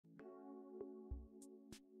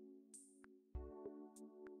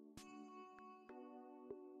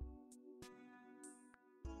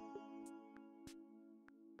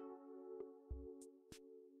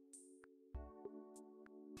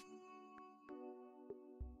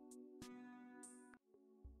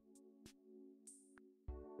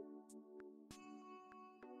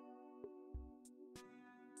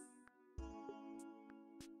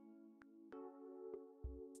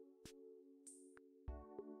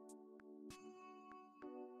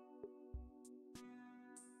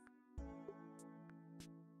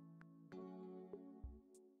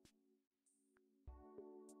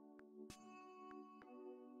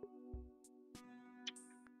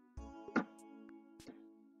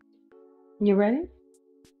You ready?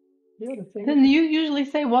 Yeah, the thing Then is, you usually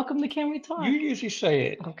say, "Welcome to Can We you Talk?" usually say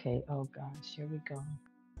it. Okay. Oh gosh, here we go.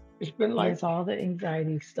 It's been like Here's all the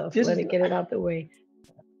anxiety stuff. this Let is it get it out the way.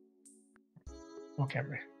 okay,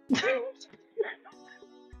 man.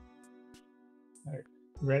 All right,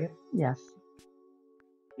 ready? Yes,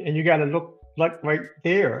 And you got to look like right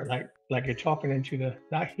there, like you're talking into the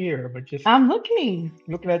not here, but just I'm looking.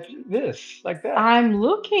 looking at this like that. I'm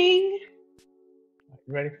looking.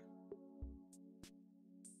 You ready?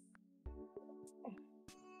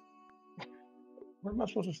 What am I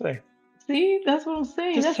supposed to say? See, that's what I'm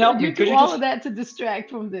saying. Just That's help what me. you do all of that to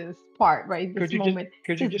distract from this part, right? This moment.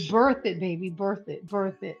 Could you Just just birth it, baby. Birth it.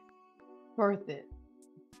 Birth it. Birth it.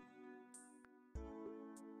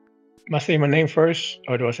 am I saying my name first,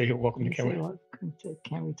 or do I say welcome to You say, camera? "Welcome to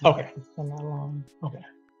Can We Talk?" Okay, It's been that long. okay.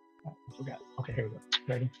 I forgot. Okay, here we go.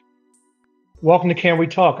 Ready? Welcome to Can We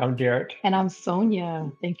Talk? I'm Derek. And I'm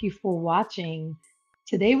Sonia. Thank you for watching.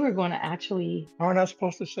 Today we're going to actually, Aren't I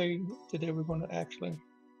supposed to say today we're going to actually?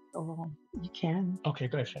 oh, you can Okay,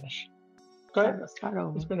 go ahead, finish. Go ahead. start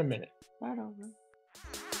It's over. been a minute. Start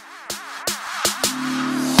over.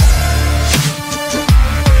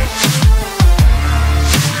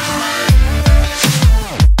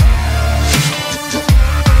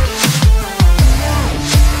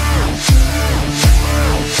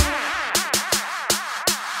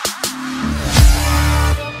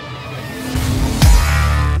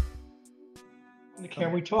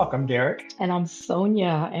 Can we talk? I'm Derek. And I'm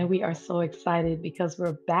Sonia, and we are so excited because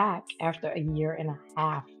we're back after a year and a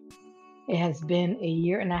half. It has been a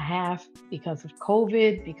year and a half because of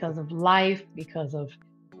COVID, because of life, because of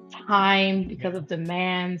time, because Yeah. of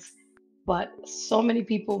demands. But so many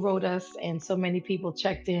people wrote us, and so many people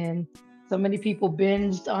checked in. So many people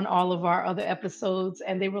binged on all of our other episodes,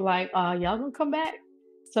 and they were like, y'all gonna come back?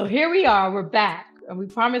 So here we are, we're back. And we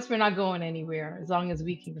promise we're not going anywhere as long as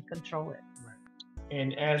we can control it. Right.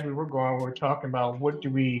 And as we were going, we were talking about what do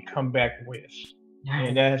we come back with? And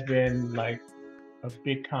Yes. that has been like a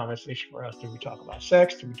big conversation for us. Do we talk about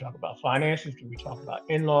sex? Do we talk about finances? Do we talk about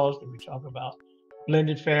in laws? Do we talk about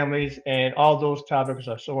blended families? And all those topics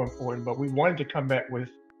are so important. But we wanted to come back with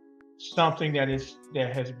something that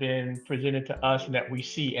has been presented to us and that we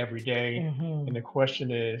see every day. And Hmm. the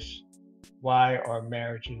question is, why are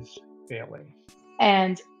marriages failing?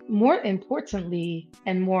 And more importantly,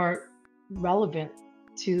 and more relevant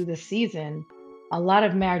to the season, a lot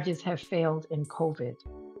of marriages have failed in COVID.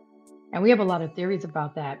 And we have a lot of theories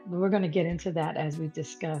about that. But we're going to get into that as we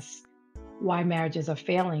discuss why marriages are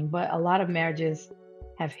failing. But a lot of marriages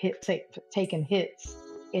have taken hits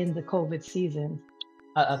in the COVID season.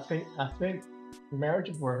 I think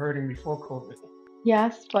marriages were hurting before COVID.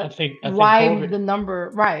 Yes, I but think I think why COVID the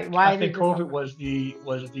number, right? I Why think did the COVID number? was the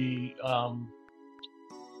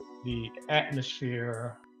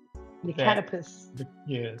atmosphere The that catapus.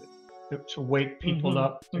 yeah to wake people Hmm.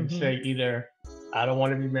 up and Hmm. say either I don't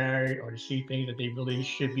want to be married or to see things that they really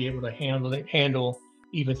should be able to handle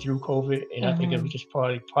even through COVID. And I think it was Hmm. just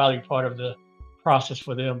probably part of the process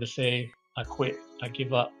for them to say I quit, I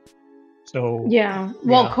give up. So Yeah.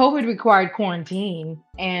 Well, yeah, COVID required quarantine,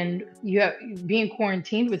 and being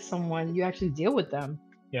quarantined with someone, you actually deal with them.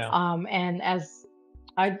 yeah, And as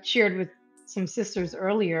I shared with some sisters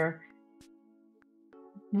earlier,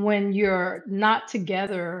 when you're not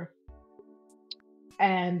together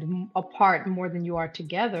and apart more than you are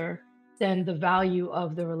together, then the value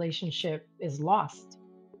of the relationship is lost.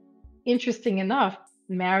 Interesting enough,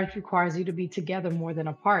 marriage requires you to be together more than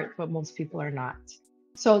apart, but most people are not.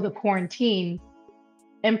 So the quarantine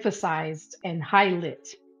emphasized and highlit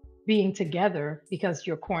being together because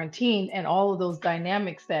you're quarantined, and all of those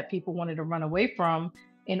dynamics that people wanted to run away from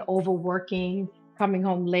in overworking, coming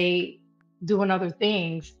home late, doing other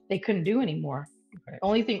things, they couldn't do anymore. right, The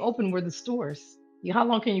only thing open were the stores. How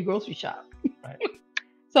long can you grocery shop? right,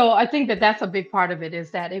 So I think that that's a big part of it,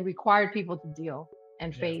 is that it required people to deal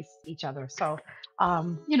and yeah. face each other. So, So I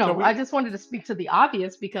we just wanted to speak to the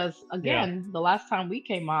obvious because, yeah, again, the last time we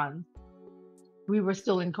came on, we were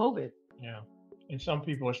still in COVID. yeah. And some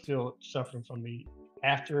people are still suffering from the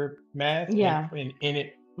aftermath and Yeah, in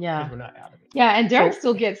it because yeah, we're not out of it. yeah. And Derek So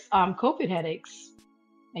still gets COVID headaches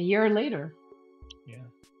a year later.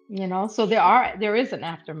 yeah, So there is an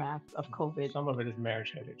aftermath of COVID. some of it is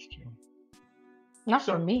marriage headaches too. Not for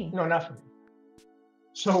So me. no, not for me.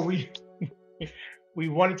 So we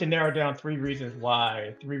wanted to narrow down three reasons why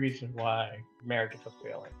marriages are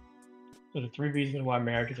failing. So the three reasons why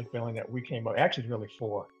marriages are failing that we came up, actually really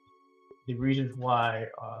four. The reasons why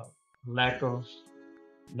lack of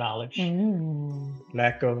knowledge, Mm.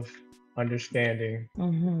 lack of understanding,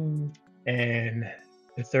 Hmm. and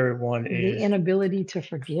The third one The is inability to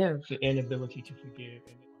forgive. the inability to forgive.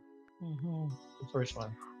 And Mhm. the first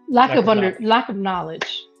one, Lack lack of of knowledge. lack of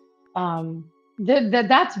knowledge.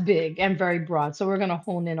 That's big and very broad. So we're going to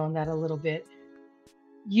hone in on that a little bit.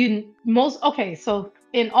 You most okay, so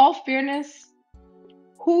in all fairness,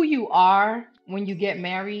 who you are when you get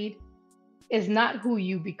married is not who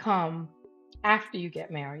you become after you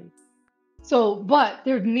get married. So, but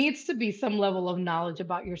there needs to be some level of knowledge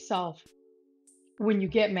about yourself when you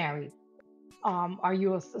get married. Are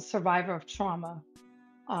you a survivor of trauma?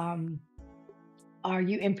 Um, are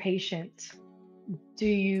you impatient? Do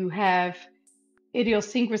you have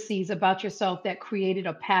idiosyncrasies about yourself that created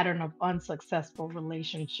a pattern of unsuccessful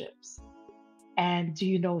relationships? And do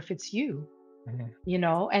you know if it's you?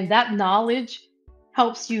 Mhm. And that knowledge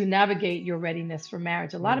helps you navigate your readiness for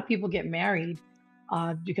marriage. A lot Yeah. of people get married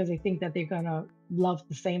because they think that they're going to love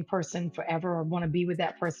the same person forever or want to be with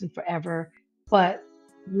that person forever. But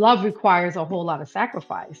love requires a whole lot of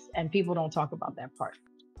sacrifice, and people don't talk about that part.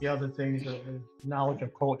 The other things are the knowledge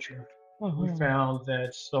of culture. We Hmm. found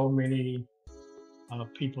that so many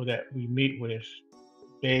people that we meet with,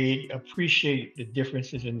 they appreciate the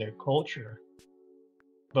differences in their culture,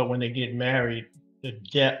 but when they get married, the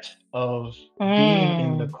depth of being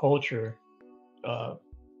in the Mm. culture, uh,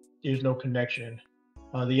 there's no connection.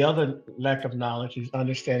 The other lack of knowledge is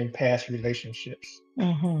understanding past relationships.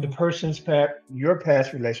 The Hmm. person's past, your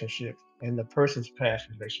past relationship, and the person's past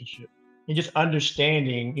relationship, and just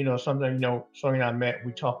understanding. Something. Sonia and I met.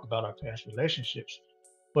 We talked about our past relationships,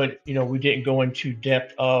 but we didn't go into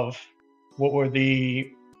depth of what were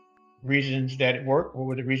the reasons that it worked, what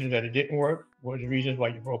were the reasons that it didn't work, what were the reasons why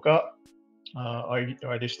you broke up.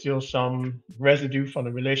 Are there still some residue from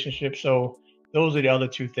the relationship? So those are the other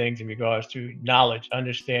two things in regards to knowledge,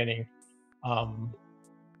 understanding um,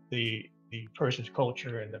 the person's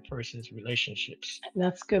culture and the person's relationships.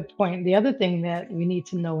 That's a good point. The other thing that we need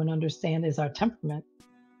to know and understand is our temperament.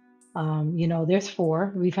 There's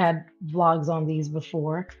four. We've had vlogs on these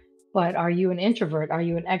before, but are you an introvert? Are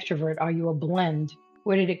you an extrovert? Are you a blend?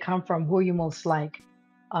 Where did it come from? Who are you most like?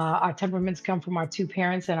 Our temperaments come from our two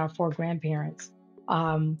parents and our four grandparents.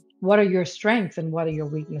 What are your strengths and what are your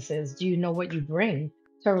weaknesses? Do you know what you bring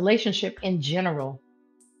to a relationship in general?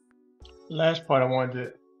 Last part I wanted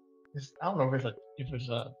to is I don't know if it's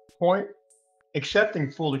a point. Accepting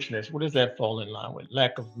foolishness, what does that fall in line with?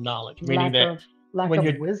 Lack of knowledge, meaning Lack that of lack when of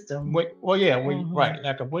you're wisdom. well, yeah, Hmm. right,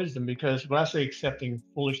 lack of wisdom. Because when I say accepting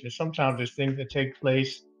foolishness, sometimes there's things that take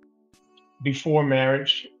place before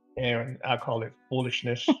marriage, and I call it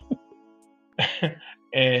foolishness.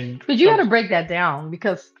 and But you got some to break that down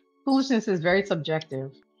because foolishness is very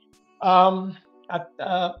subjective. um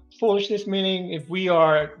foolishness meaning if we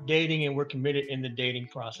are dating and we're committed in the dating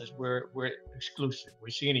process, we're exclusive, we're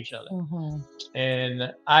seeing each other, Hmm.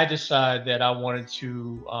 and I decide that I wanted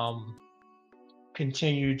to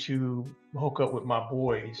continue to hook up with my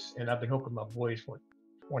boys, and I've been hooking with my boys for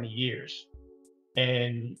 20 years.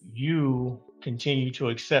 And you continue to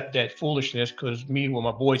accept that foolishness because me with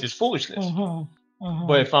my boys is foolishness. Hmm.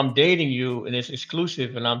 But Hmm. if I'm dating you and it's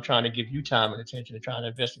exclusive and I'm trying to give you time and attention and trying to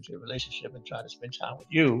invest into a relationship and try to spend time with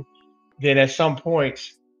you, then at some point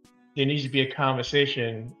there needs to be a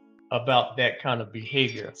conversation about that kind of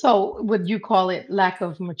behavior. So would you call it lack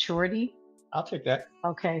of maturity? I'll take that.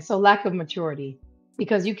 Okay, so lack of maturity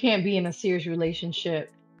because you can't be in a serious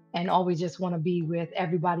relationship and always just want to be with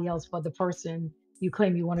everybody else but the person you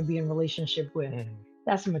claim you want to be in relationship with. Mhm.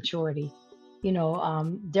 That's maturity.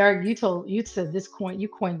 Derek, you said this you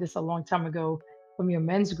coined this a long time ago from your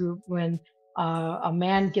men's group. When a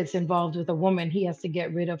man gets involved with a woman, he has to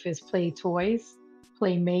get rid of his play toys,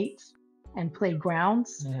 playmates, and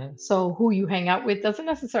playgrounds. Mhm. So who you hang out with doesn't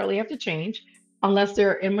necessarily have to change unless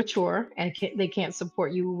they're immature and they can't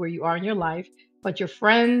support you where you are in your life. But your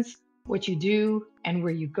friends, what you do, and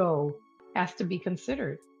where you go has to be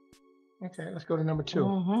considered. Okay, let's go to number two.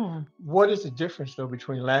 Hmm. What is the difference though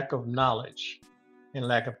between lack of knowledge and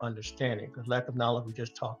lack of understanding? Because lack of knowledge we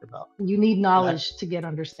just talked about. You need Lack knowledge to get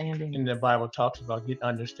understanding. in the Bible talks about get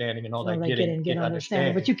understanding and all Well, that like get get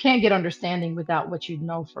understanding, but understanding. you can't get understanding without what you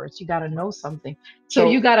know first. You got to know Right. something. So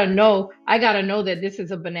you So got to know. I got to know that this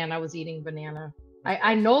is a banana. I was eating banana. I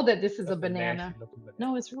okay, know that this is a that's a nasty banana. looking banana.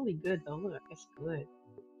 No, it's really good though. Look, it's good.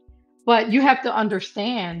 But you have to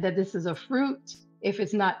understand that this is a fruit. If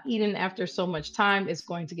it's not eaten after so much time, it's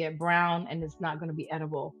going to get brown and it's not going to be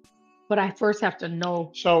edible. But I first have to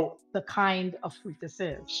know So the kind of fruit this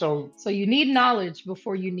is. so So you need knowledge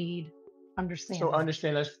before you need so understanding.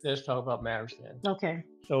 understand. Let's talk about marriage then. Okay.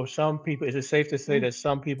 So some people, is it safe to say Mm. that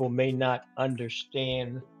some people may not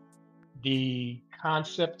understand the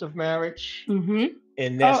concept of marriage, Mm-hmm.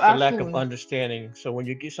 and Oh, that's the lack of absolutely. understanding. So when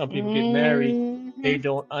you get some people get married, they Mm-hmm.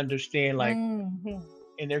 don't understand, like, Mm-hmm.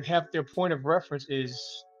 and they have their point of reference is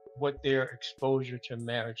what their exposure to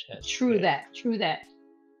marriage has True been. that. True that.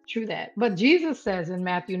 True that. But Jesus says in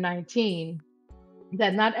Matthew 19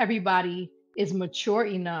 that not everybody is mature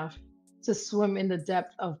enough to swim in the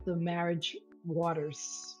depth of the marriage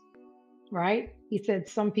waters, right? He said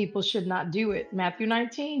some people should not do it. Matthew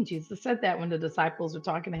 19, Jesus said that when the disciples were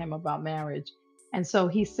talking to him about marriage. And so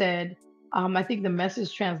he said, I think the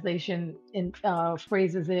message translation in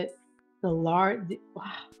phrases it the large, wow,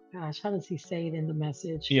 gosh, how does he say it in the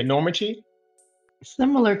message? The enormity.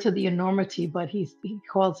 Similar to the enormity, but he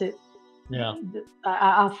calls it Yeah.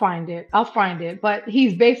 I'll find it. I'll find it. But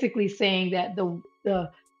he's basically saying that the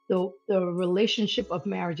relationship of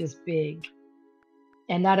marriage is big,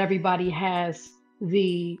 and not everybody has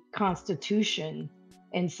the constitution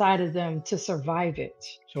inside of them to survive it.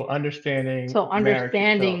 So understanding So marriage itself.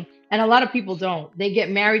 understanding, and a lot of people don't. They get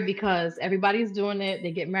married because everybody's doing it.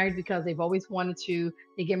 They get married because they've always wanted to.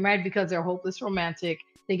 They get married because they're hopeless romantic.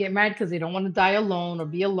 They get married because they don't want to die alone or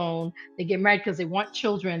be alone. They get married because they want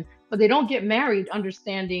children, but they don't get married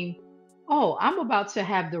understanding, oh, I'm about to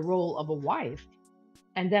have the role of a wife,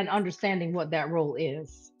 and then understanding what that role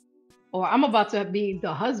is. Or I'm about to be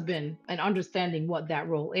the husband and understanding what that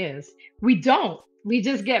role is. We don't. We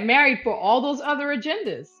just get married for all those other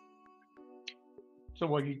agendas. So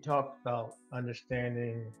when you talk about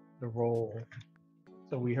understanding the role,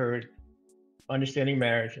 so we heard understanding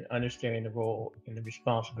marriage and understanding the role and the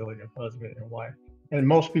responsibility of husband and wife. And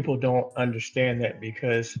most people don't understand that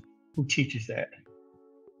because who teaches that?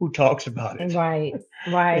 Who talks about it? Right,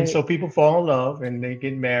 And right. so people fall in love and they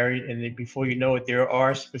get married, and before you know it, there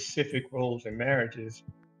are specific roles in marriages.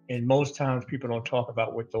 And most times people don't talk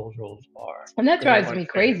about what those roles are And that because they don't drives me understand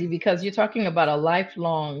it. crazy because you're talking about a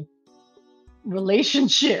lifelong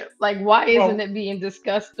relationship. Like, why isn't Well, it being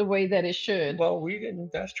discussed the way that it should? we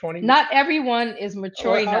didn't. That's 20. Not everyone is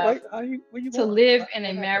mature Well, enough what you to want? live in a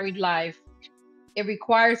What happened? married life. It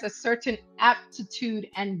requires a certain aptitude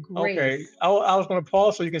and Okay, grace. I was going to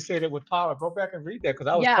pause so you can say that with power. Go back and read that because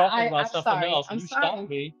I was Yeah, talking about I'm something sorry. else and I'm you stopped sorry.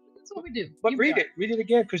 me. That's what we do. But Here we are. read it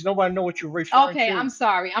again because nobody know what you're referring Okay, to. I'm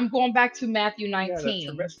sorry. I'm going back to Matthew You had a 19.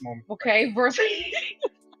 Tourette's moment right Okay, verse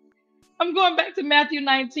I'm going back to Matthew there.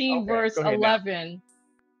 19 Okay, verse go ahead now. 11.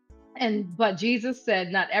 And but Jesus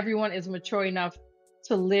said not everyone is mature enough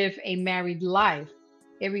to live a married life.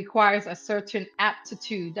 It requires a certain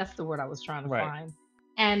aptitude, that's the word I was trying to Right. find,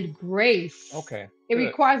 and grace. Okay. It Good.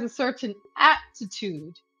 requires a certain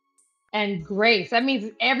aptitude and grace. That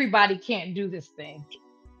means everybody can't do this thing.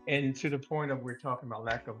 And to the point of we're talking about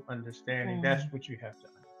lack of understanding, that's Mhm. what you have to.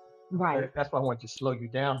 Right. That's why I wanted to slow you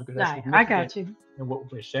down because that's Right. I significant got you. in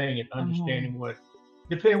what we're saying and Mhm. understanding what,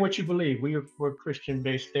 depending on what you believe. We're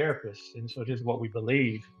Christian-based therapists, and so this is what we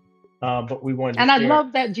believe. But we wanted to And I share.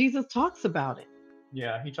 love that Jesus talks about it.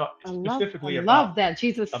 Yeah, he talked I specifically love that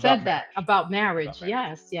Jesus about said that marriage. about About marriage. marriage.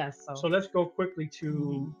 Yes, yes. So So, let's go quickly to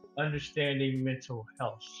mhm. understanding mental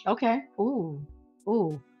health. Okay. Ooh.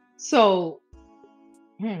 Ooh. So,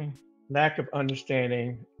 hmm. Lack of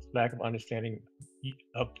understanding, lack of understanding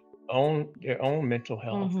of their own mental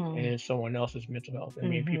health and Mhm. then someone else's mental health. I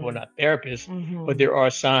mean, people are Mhm. not therapists, but Mhm. there are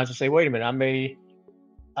signs to say, wait a minute,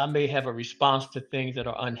 I may have a response to things that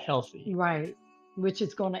are unhealthy. Right. Which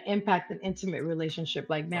is going to impact an intimate relationship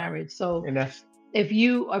like Right. marriage. So, And that's if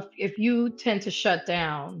you tend to shut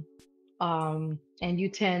down, and you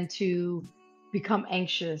tend to become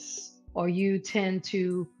anxious, or you tend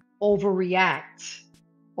to overreact,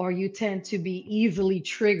 or you tend to be easily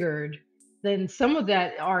triggered, then some of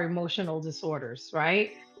that are emotional disorders,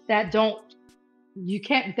 right? That don't you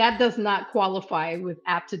can't that does not qualify with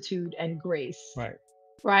aptitude and grace, right.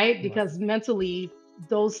 right? Right. Because mentally,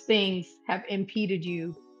 those things have impeded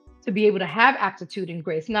you to be able to have aptitude and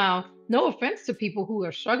grace. Now, no offense to people who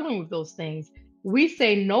are struggling with those things. We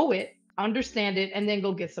say know it, understand it, and then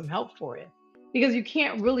go get some help for it. Because you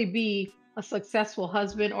can't really be a successful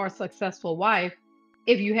husband or a successful wife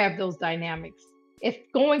if you have those dynamics. It's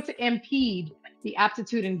going to impede the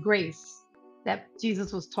aptitude and grace that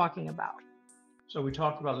Jesus was talking about. So we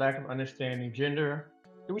talked about lack of understanding gender.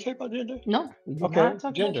 Did we talk about gender? No, we did Okay, not talk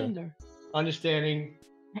about gender. gender. Understanding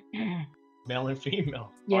male and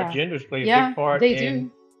female. Our Yeah, genders play a big yeah, part they in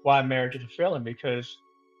do. why marriages are failing because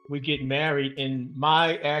we get married and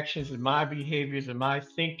my actions and my behaviors and my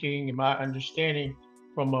thinking and my understanding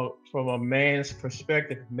from a man's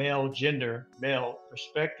perspective, male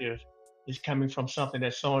perspective is coming from something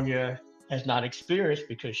that Sonia has not experienced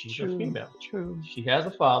because she's a True, female. true. She has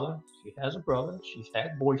a father, she has a brother, she's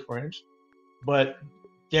had boyfriends, But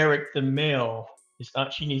Derek, the male,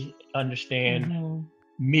 she needs to understand Hmm.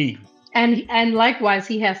 me. And likewise,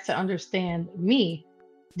 he has to understand me.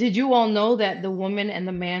 Did you all know that the woman and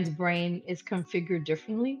the man's brain is configured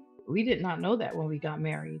differently? We did not know that when we got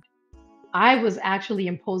married. I was actually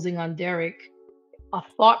imposing on Derek a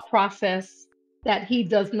thought process that he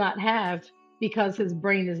does not have because his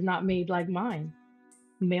brain is not made like mine.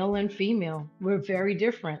 Male and female, we're very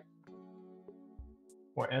different.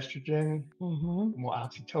 More estrogen, Hmm. more More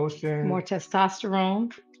oxytocin,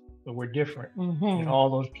 testosterone. but we're different. And Hmm. all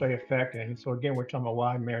those play a factor. And so again, we're talking about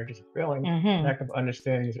why marriages are failing. Hmm. Lack of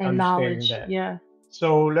understanding is And understanding knowledge. that. Yeah.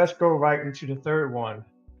 So let's go right into the third one,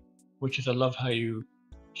 which is I love how you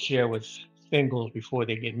share with singles before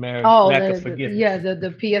they get married, Oh, lack of forgiveness. yeah,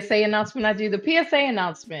 the PSA announcement I do. The PSA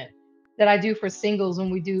announcement that I do for singles when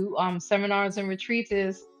we do seminars and retreats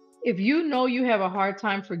is, if you know you have a hard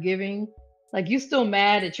time forgiving, like you still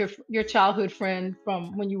mad at your childhood friend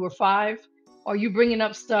from when you were 5, or you bringing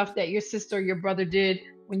up stuff that your sister or your brother did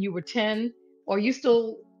when you were 10, or you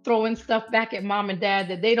still throwing stuff back at mom and dad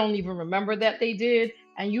that they don't even remember that they did,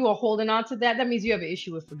 and you are holding on to that, that means you have an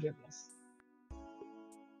issue with forgiveness.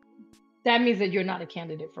 That means that you're not a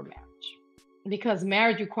candidate for marriage, because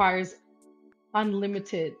marriage requires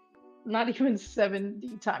unlimited, not even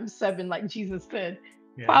 70 times 7 like Jesus said,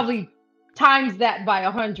 Yes. probably times that by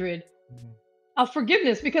 100 Mhm. of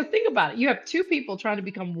forgiveness. Because think about it, you have two people trying to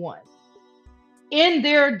become one in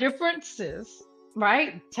their differences,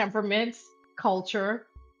 right? Temperaments, culture,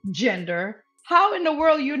 gender. How in the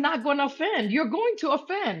world you're not going to offend? You're going to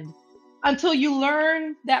offend until you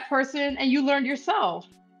learn that person and you learn yourself.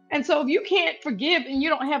 And so if you can't forgive and you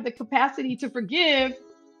don't have the capacity to forgive,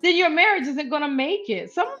 then your marriage isn't going to make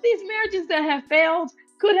it. Some of these marriages that have failed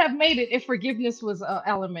could have made it if forgiveness was an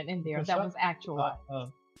element in there Because that was actualized. a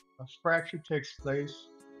fracture takes place,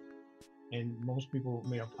 and most people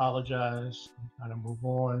may apologize and kind of move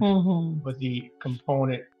on. Hmm. But the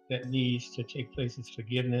component that needs to take place is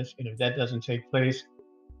forgiveness. And if that doesn't take place,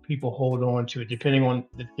 people hold on to it. Depending on,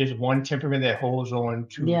 there's one temperament that holds on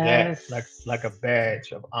to that like a Yes.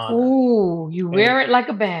 badge of honor. Ooh, you And wear it like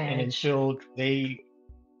a and badge. until they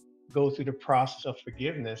go through the process of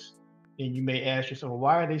forgiveness, then you may ask yourself, well,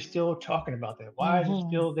 why are they still talking about that? Why is it Mhm.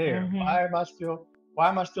 still there? Mhm. Why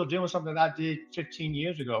am I still dealing with something that I did 15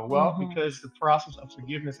 years ago? Well, Mhm. because the process of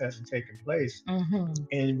forgiveness hasn't taken place, Mhm.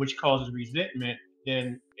 and which causes resentment.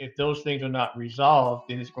 Then if those things are not resolved,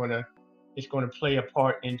 then it's going to play a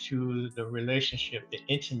part into the relationship, the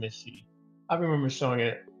intimacy. I remember saying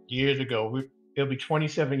it years ago. It'll be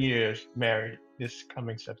 27 years married this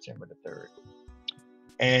coming September the 3rd.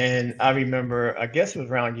 And I remember, I guess it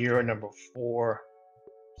was around year number 4.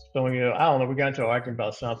 So, I don't know, we got into an argument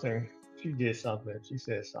about something. She did something. She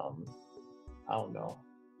said something. I don't know.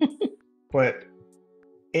 But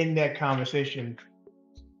in that conversation,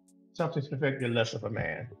 something to the effect, you're less of a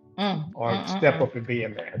man, Mm. or step Mm. up and be a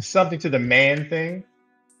man. Something to the man thing.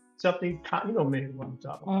 Something, men, what I'm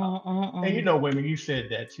talking about. Mm. Mm. And Mm. women, you said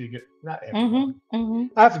that too. Not everyone. Mhm. Mhm.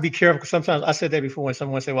 I have to be careful because sometimes I said that before when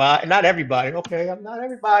someone said, well, not everybody. Okay, I'm not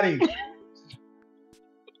everybody.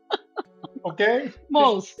 Okay,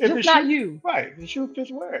 Most, if just the not shoe, you. right, the shoe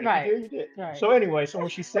fits wear it. If you Right. did, you did. Right. So anyway, so when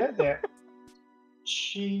she said that,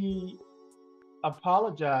 she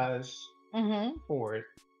apologized Mhm. for it,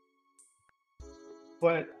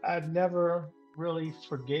 but I never really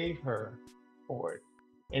forgave her for it.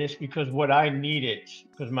 And it's because what I needed,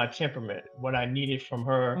 because my temperament, what I needed from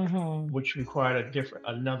her, Mhm. which required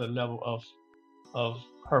another level of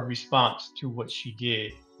her response to what she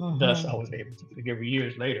did. Thus, I Mhm. was able to forgive her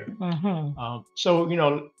years later. Mhm. So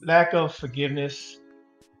lack of forgiveness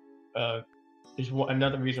uh, is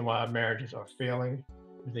another reason why our marriages are failing.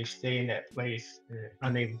 Because they stay in that place and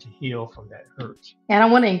unable to heal from that hurt. And I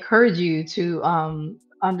want to encourage you to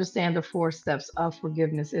understand the 4 steps of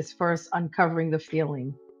forgiveness. Is first uncovering the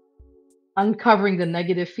feeling, uncovering the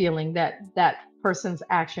negative feeling that that person's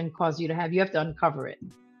action caused you to have. You have to uncover it.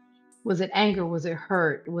 Was it anger? Was it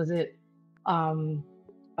hurt? Was it um,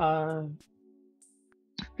 uh,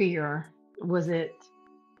 fear? Was it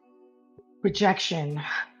rejection?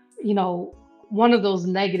 You know, one of those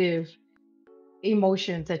negative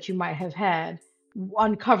emotions that you might have had,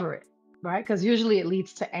 uncover it, right? Because usually it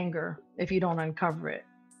leads to anger if you don't uncover it.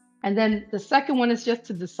 And then the second one is just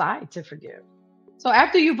to decide to forgive. So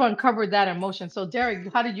after you've uncovered that emotion, so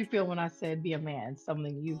Derek, how did you feel when I said be a man?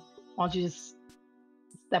 Something you why don't you just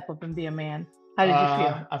step up and be a man? How did you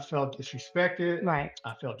feel? I felt disrespected. Right,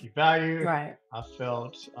 I felt devalued. right. I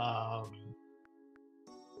felt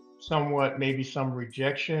somewhat maybe some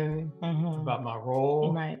rejection Mm-hmm. about my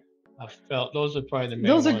role. Right. I felt those are probably the main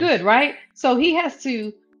Those are good, ones. right? So he has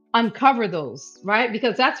to uncover those, right?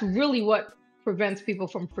 Because that's really what prevents people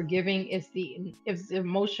from forgiving is the if the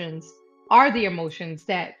emotions are the emotions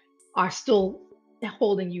that are still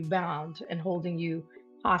holding you bound and holding you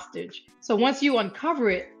hostage. So once you uncover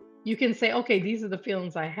it, you can say, okay, these are the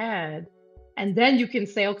feelings I had. And then you can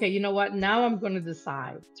say, okay, you know what? Now I'm going to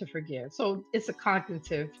decide to forgive. So it's a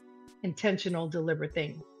cognitive, intentional, deliberate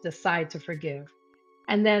thing. Decide to forgive.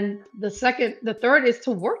 And then the third is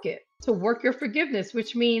to work it, to work your forgiveness,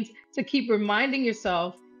 which means to keep reminding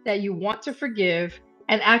yourself that you want to forgive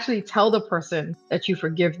and actually tell the person that you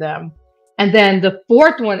forgive them. And then the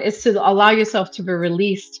fourth one is to allow yourself to be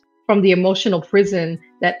released from the emotional prison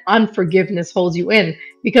that unforgiveness holds you in.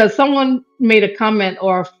 Because someone made a comment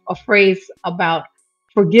or a phrase about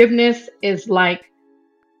forgiveness is like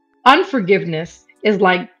unforgiveness is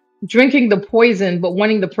like drinking the poison, but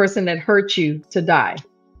wanting the person that hurt you to die.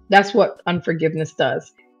 That's what unforgiveness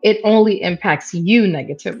does. It only impacts you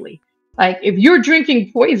negatively. Like if you're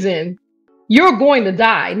drinking poison, you're going to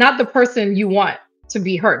die, not the person you want to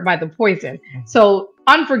be hurt by the poison. So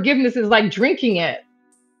unforgiveness is like drinking it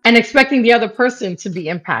and expecting the other person to be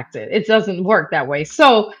impacted. It doesn't work that way.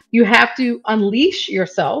 So you have to unleash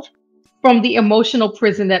yourself from the emotional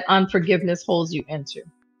prison that unforgiveness holds you into.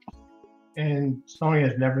 And Sonia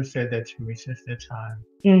has never said that to me since that time.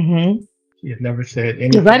 Mm-hmm. She has never said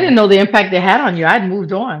Because I didn't anything. know the impact it had on you. I'd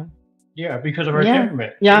moved on. Yeah, because of her Yeah.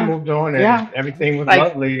 temperament. She Yeah. moved on and Yeah. everything was Like,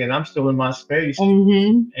 lovely, and I'm still in my space.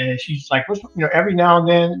 mm-hmm. And she's like, "What's every now and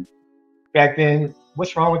then, back then,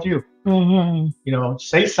 what's wrong with you? Mm-hmm.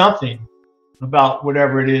 Say something about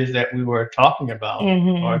whatever it is that we were talking about or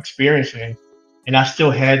Mm-hmm. experiencing." And I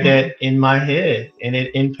still had that in my head, and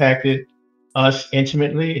it impacted us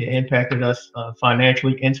intimately. It impacted us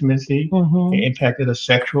financially, intimacy. It Mm-hmm. impacted us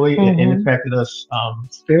sexually. It Mm-hmm. impacted us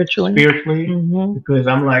Spiritually. spiritually. Mm-hmm. Because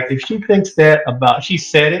I'm like, if she thinks that about, she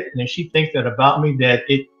said it, and if she thinks that about me, that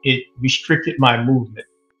it restricted my movement.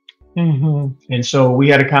 Mm-hmm. And so we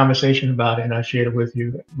had a conversation about it, and I shared it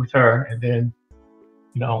with her, and then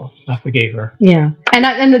I forgave her. Yeah.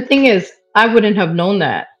 And the thing is, I wouldn't have known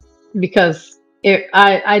that because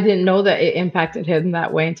I didn't know that it impacted him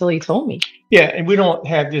that way until he told me. Yeah, and we don't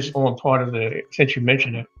have this on part of the. Since you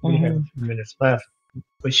mentioned it, we have Mm-hmm. a few minutes left.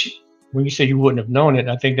 But when you say you wouldn't have known it,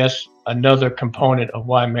 I think that's another component of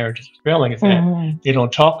why marriages are failing is that Mm-hmm. they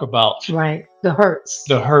don't talk about Right. The hurts.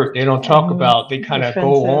 the hurt. They don't talk Mm-hmm. about. They kind of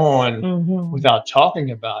go Offenses. on Mm-hmm. without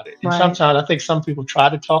talking about it. And Right. sometimes I think some people try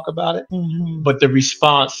to talk about it, Mm-hmm. but the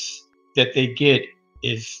response that they get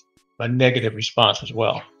is a negative response as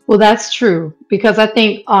well. Well, that's true because I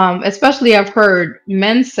think, especially I've heard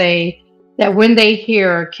men say that when they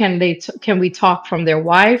hear can we talk from their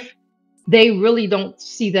wife, they really don't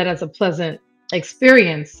see that as a pleasant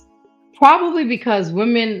experience. Probably because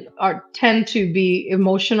women are tend to be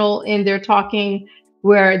emotional in their talking,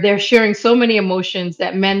 where they're sharing so many emotions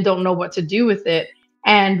that men don't know what to do with it,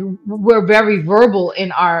 and we're very verbal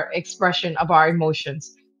in our expression of our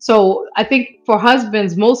emotions. So I think for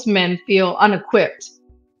husbands, most men feel unequipped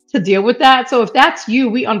to deal with that. So if that's you,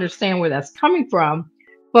 we understand where that's coming from,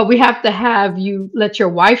 but we have to have you let your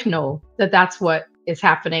wife know that that's what is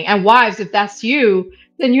happening. And wives, if that's you,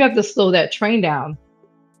 then you have to slow that train down.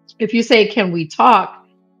 If you say, "Can we talk?"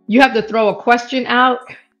 you have to throw a question out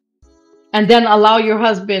and then allow your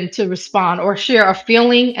husband to respond or share a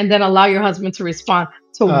feeling and then allow your husband to respond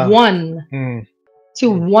to Uh, one mm, to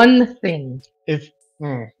mm. one thing. If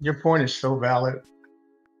Your point is so valid,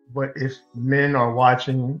 but if men are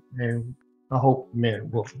watching, and I hope men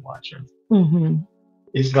will be watching, Hmm.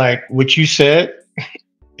 it's like what you said.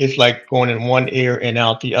 It's like going in one ear and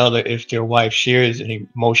out the other. If their wife shares an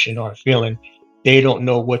emotion or a feeling, they don't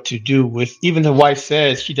know what to do with. Even the wife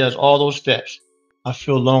says she does all those steps. I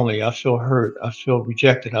feel lonely. I feel hurt. I feel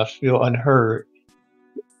rejected. I feel unheard.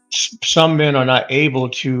 Some men are not able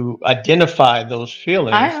to identify those I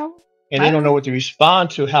feelings, know. and they I don't know know. what to respond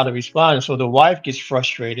to, how to respond. And so the wife gets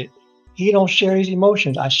frustrated. He don't share his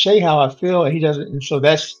emotions. I say how I feel, and he doesn't. And so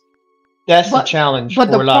that's the But challenge but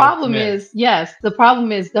for the a lot of problem men. is, yes, the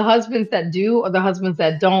problem is the husbands that do or the husbands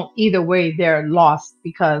that don't, either way, they're lost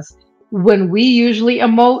because when we usually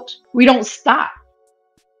emote, we don't stop.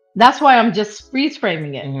 That's why I'm just freeze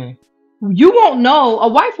framing it. Hmm. You won't know, a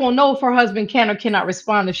wife won't know if her husband can or cannot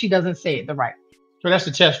respond if she doesn't say it the right. So that's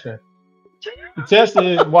the test then. The test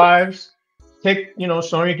is wives take.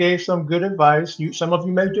 Sonya gave some good advice. Some of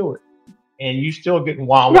you may do it, and you still getting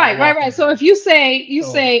wah wah Right, wah right, from right. So her. if you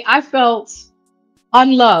So say, I felt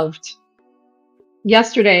unloved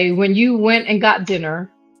yesterday when you went and got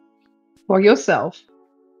dinner for yourself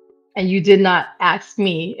and you did not ask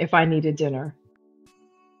me if I needed dinner,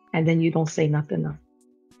 and then you don't say nothing else.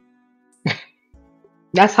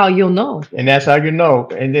 That's how you'll know. And that's how you know.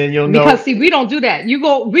 And then you'll Because know see, we don't do that.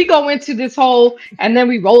 We go into this whole, and then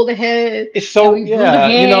we roll the head, it's and so, we blew the yeah,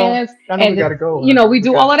 hands, I know we and gotta go. I we know we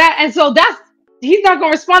do got all of that. And so that's he's not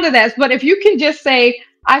gonna respond to that. But if you can just say,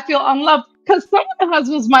 I feel unloved, because some of the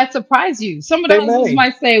husbands might surprise you. Some of the they husbands may.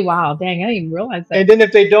 might say, wow, dang, I didn't even realize that. And then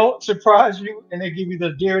if they don't surprise you and they give you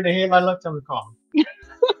the deer in the headlight, let them call.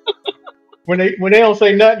 When they don't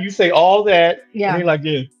say nothing, you say all that, and they Yeah, like,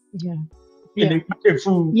 yeah, yeah, and yeah, they eat their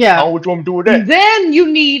food. I yeah. don't know what you want me to do with Then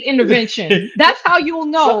you need intervention. that. That's how you'll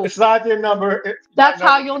know. Slide their number, my That's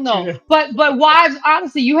how number. you'll know. But wives,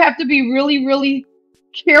 honestly, you have to be really, really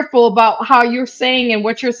careful about how you're saying and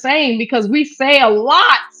what you're saying, because we say a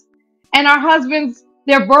lot, and our husbands,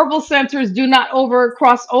 their verbal centers do not over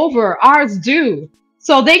cross over. Ours do.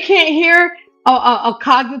 So they can't hear a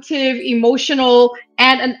cognitive, emotional,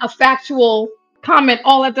 and a factual comment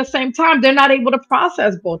all at the same time. They're not able to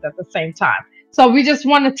process both at the same time. So we just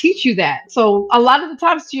want to teach you that. So a lot of the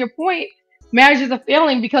times, to your point, marriages are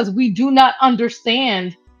failing because we do not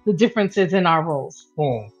understand the differences in our roles.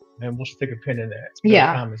 Boom. And we'll stick a pin in that. Our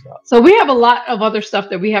Yeah. time is up. So we have a lot of other stuff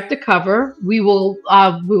that we have to cover. We will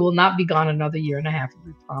not be gone another year and a half.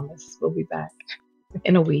 We promise. We'll be back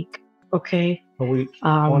in a week. Okay. A week,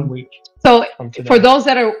 Um, 1 week so from for today. those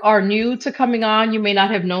that are new to coming on, you may not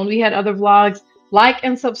have known we had other vlogs. Like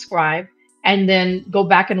and subscribe, and then go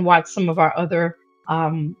back and watch some of our other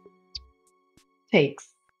um, takes.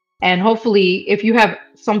 And hopefully, if you have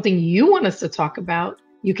something you want us to talk about,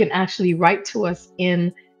 you can actually write to us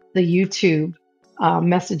in the YouTube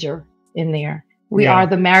messenger in there. We are Yeah.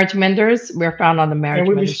 the Marriage Menders. We're found on the And Marriage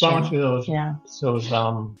we Menders respond channel. to those Yeah. those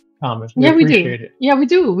comments. We Yeah, we do. appreciate it. Yeah, we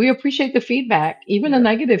do. We appreciate the feedback, even the Yeah.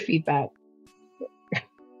 negative feedback.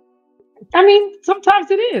 I mean,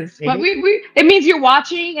 sometimes it is, but Any it means you're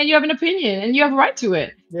watching and you have an opinion and you have a right to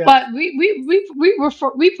it. yeah. But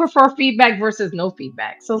we prefer feedback versus no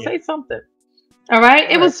feedback. So Yeah. say something. All right.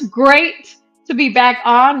 All It right. was great to be back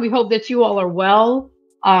on. We hope that you all are well.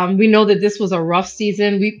 We know that this was a rough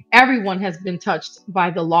season. Everyone has been touched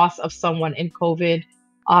by the loss of someone in COVID.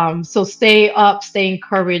 So stay up, stay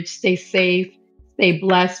encouraged, stay safe, stay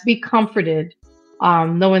blessed, be comforted,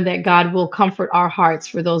 knowing that God will comfort our hearts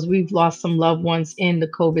for those we've lost some loved ones in the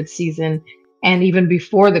COVID season and even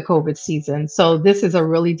before the COVID season. So this is a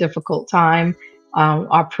really difficult time.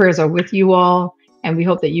 Our prayers are with you all. And we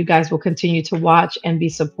hope that you guys will continue to watch and be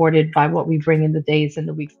supported by what we bring in the days and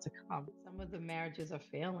the weeks to come. Some of the marriages are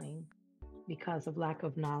failing because of lack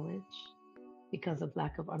of knowledge, because of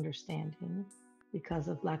lack of understanding, because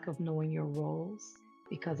of lack of knowing your roles,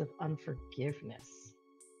 because of unforgiveness.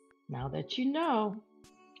 Now that you know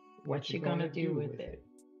What what you you're going to gonna do do with with it.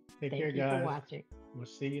 it? Take care, Thank you for guys. watching. We'll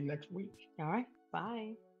see you next week. All right.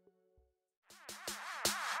 Bye.